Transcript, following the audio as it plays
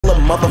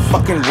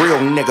motherfucking real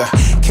nigga.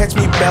 Catch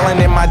me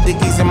bellin' in my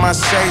dickies and my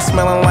shades,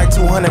 smelling like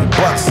 200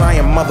 bucks. I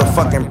am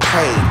motherfucking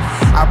paid.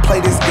 I play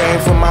this game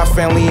for my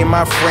family and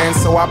my friends,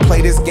 so I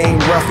play this game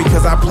rough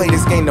because I play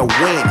this game to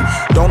win.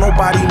 Don't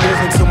nobody move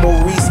until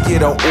Maurice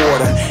get a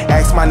order.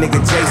 Ask my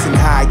nigga Jason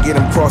how I get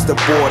him cross the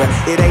border.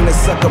 It ain't a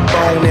sucker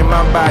bone in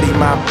my body,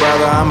 my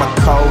brother. I'm a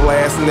cold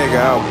ass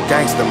nigga, oh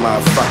gangster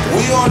motherfucker.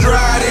 We gon'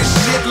 drive this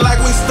shit like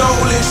we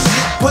stole this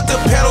shit. Put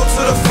the pedal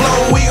to the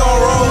floor, we gon'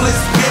 roll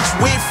this bitch.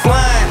 We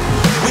flying,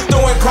 we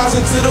throwing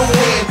caution to the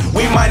wind.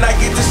 We might not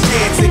get this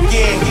chance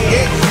again,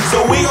 yeah.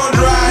 So we gon'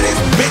 drive this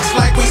bitch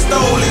like we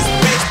stole this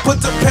bitch. Put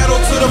the pedal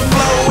to the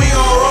floor, we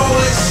gon' roll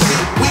this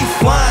shit. We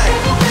flying,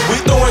 we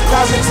throwing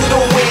caution to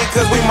the wind,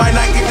 cause we might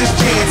not get this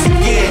chance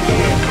again.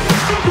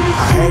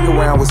 I hang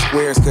around with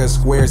squares cause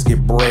squares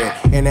get bread,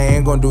 and they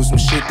ain't gonna do some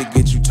shit to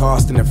get you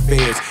tossed in the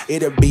feds.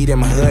 It'll be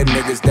them hood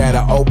niggas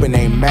that'll open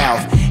their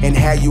mouth and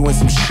have you in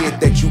some shit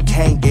that you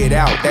can't get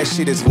out. That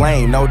shit is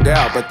lame, no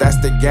doubt, but that's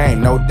the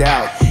game, no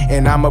doubt.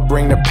 And I'ma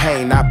bring the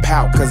pain, not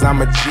pout, cause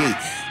I'm a G.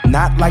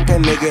 Not like a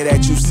nigga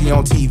that you see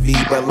on TV,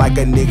 but like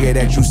a nigga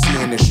that you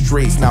see in the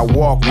streets. Now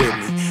walk with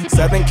me.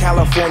 Southern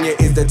California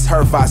is the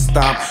turf I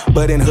stomp,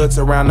 but in hoods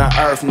around the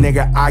earth,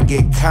 nigga, I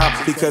get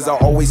comped because I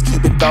always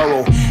keep it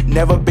thorough.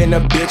 Never been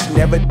a bitch,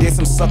 never did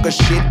some sucker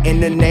shit in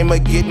the name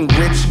of getting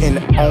rich. And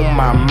on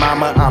my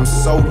mama, I'm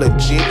so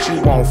legit.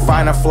 You won't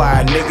find a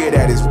fly nigga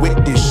that is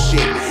with this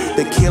shit.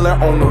 The killer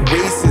on the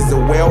Reese is a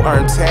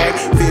well-earned tag.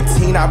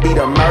 15, I be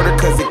the murder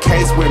cause the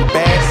case went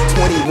bad.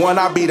 21,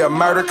 I be the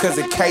murder cause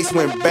the case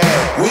went bad.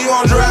 We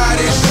gon' drive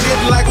this shit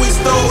like we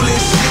stole this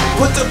shit.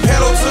 Put the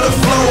pedal to the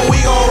floor, we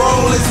gon'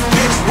 roll this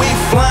bitch. We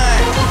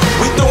flying,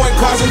 we throwing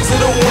caution to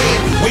the wind.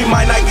 We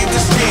might not get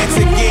this chance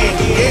again,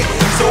 yeah.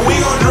 So we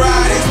gon'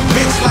 drive this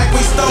bitch like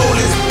we stole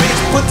this bitch.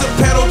 Put the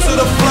pedal to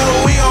the floor,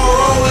 we gon'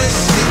 roll this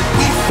shit.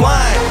 We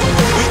flying,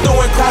 we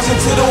throwing caution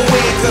to the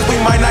wind, cause we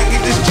might not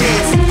get this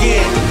chance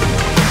again.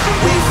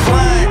 We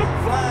flying,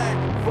 flying,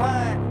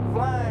 flying,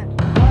 flying.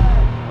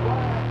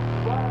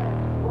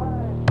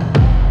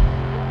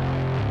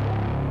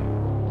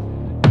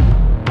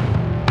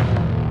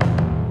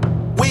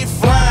 We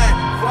flying,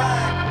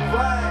 flying,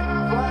 flying,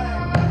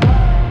 flying.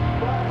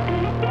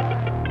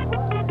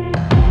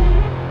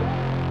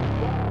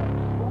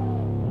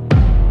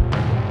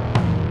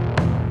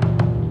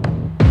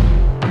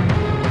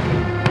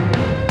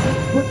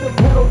 Put the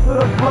pedal to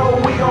the floor,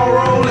 we gon'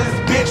 roll this